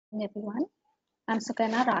Everyone. I'm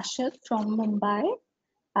Sukaina Rashid from Mumbai.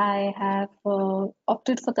 I have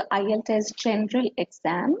opted for the IELTS general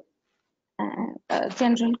exam,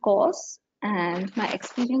 general course, and my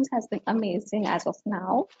experience has been amazing as of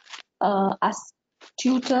now. Our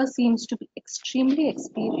tutor seems to be extremely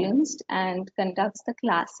experienced and conducts the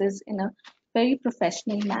classes in a very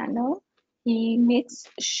professional manner. He makes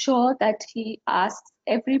sure that he asks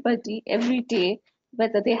everybody every day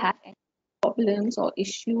whether they have any problems or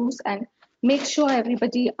issues and make sure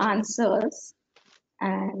everybody answers.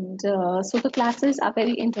 And so the classes are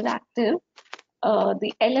very interactive.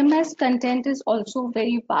 The LMS content is also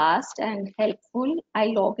very vast and helpful. I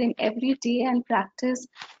log in every day and practice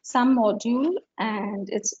some module, and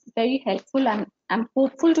it's very helpful. I'm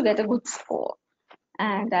hopeful to get a good score,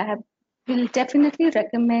 and will definitely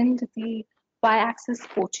recommend the Y-axis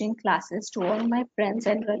coaching classes to all my friends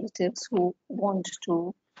and relatives who want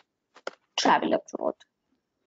to travel abroad.